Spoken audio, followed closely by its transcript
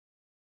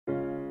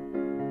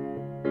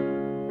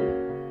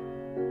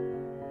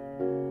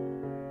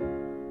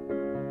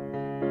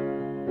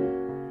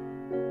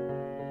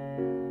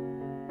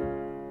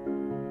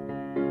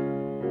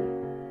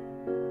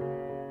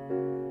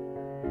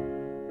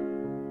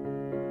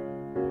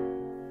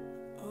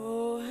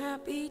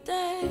happy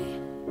day.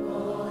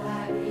 Oh,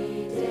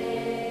 happy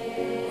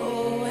day.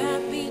 Oh,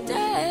 happy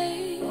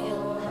day.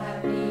 Oh,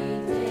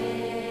 happy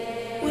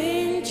day.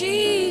 When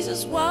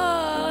Jesus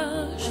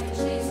washed. When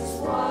Jesus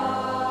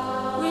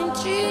washed. When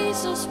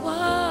Jesus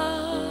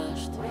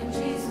washed. When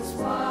Jesus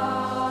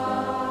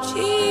washed.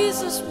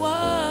 Jesus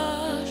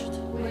washed.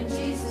 When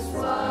Jesus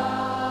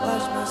washed.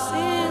 Washed my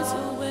sins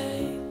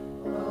away.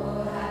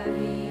 Oh,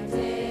 happy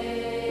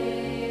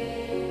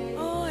day.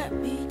 Oh,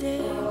 happy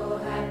day. Oh,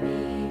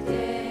 happy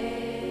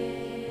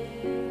day.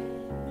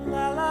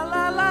 La la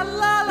la la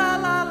la la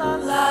la la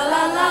la la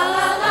la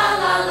la la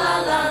la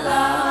la la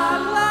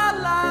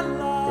la la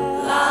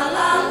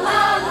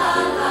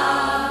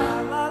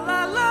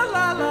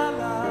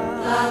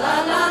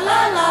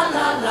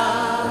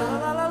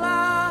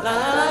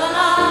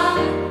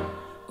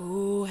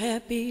Oh,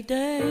 happy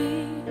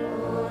day.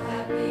 Oh,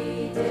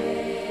 happy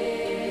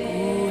day.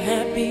 Oh,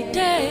 happy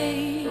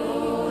day.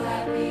 Oh,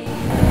 happy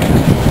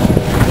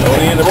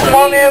Good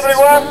morning,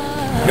 everyone.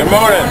 Good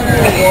morning.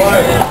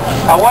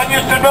 I want you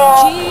to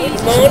know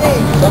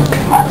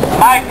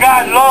my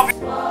God loves you.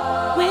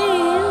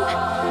 When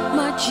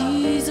my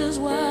Jesus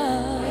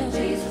washed,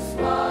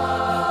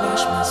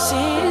 washed my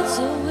sins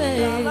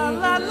away. La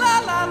la la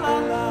la la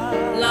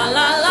la la la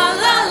la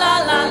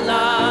la la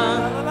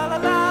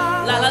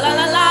la la la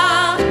la la.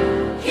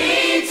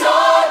 He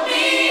taught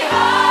me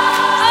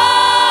how. Oh,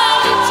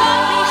 he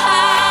taught me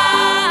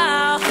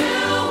how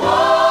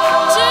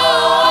to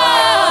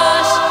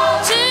wash,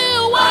 to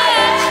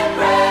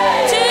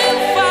to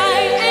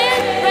fight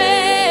and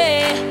pray.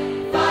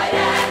 Fight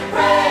and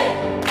pray.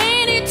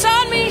 And he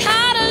taught me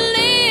how to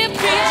live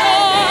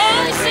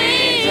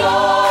rejoicing.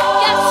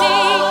 Yes, he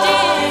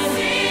did.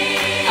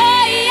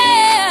 Oh,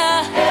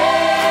 yeah.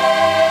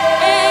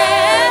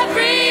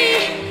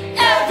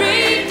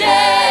 Every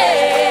day.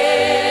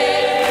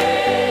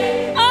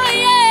 Oh,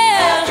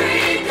 yeah.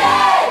 Every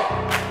day.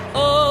 Oh,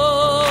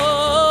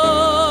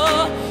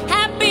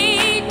 happy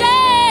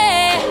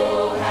day.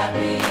 Oh,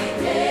 happy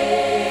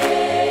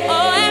day.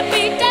 Oh,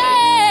 happy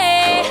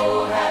day.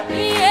 Oh,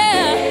 happy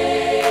Yeah.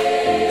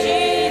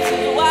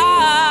 Jesus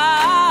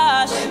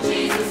washed.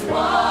 Jesus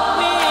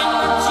washed.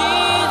 When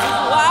Jesus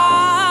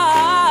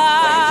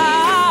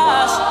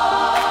washed.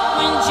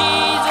 When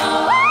Jesus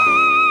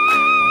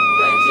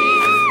When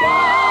Jesus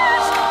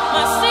washed.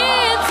 my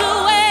sins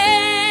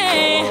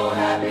away. Oh,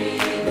 happy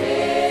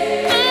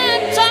day.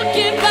 I'm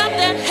talking about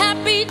that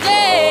happy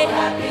day.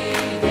 Happy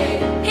day.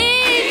 He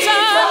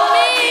taught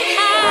me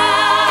how.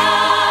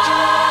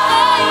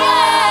 Oh,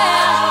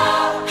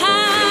 yeah.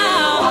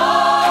 How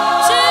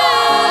to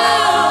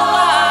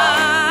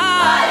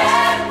wash.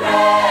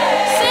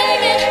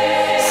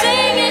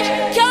 Sing it,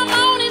 come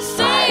on and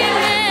sing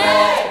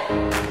it.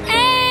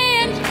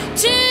 And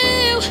to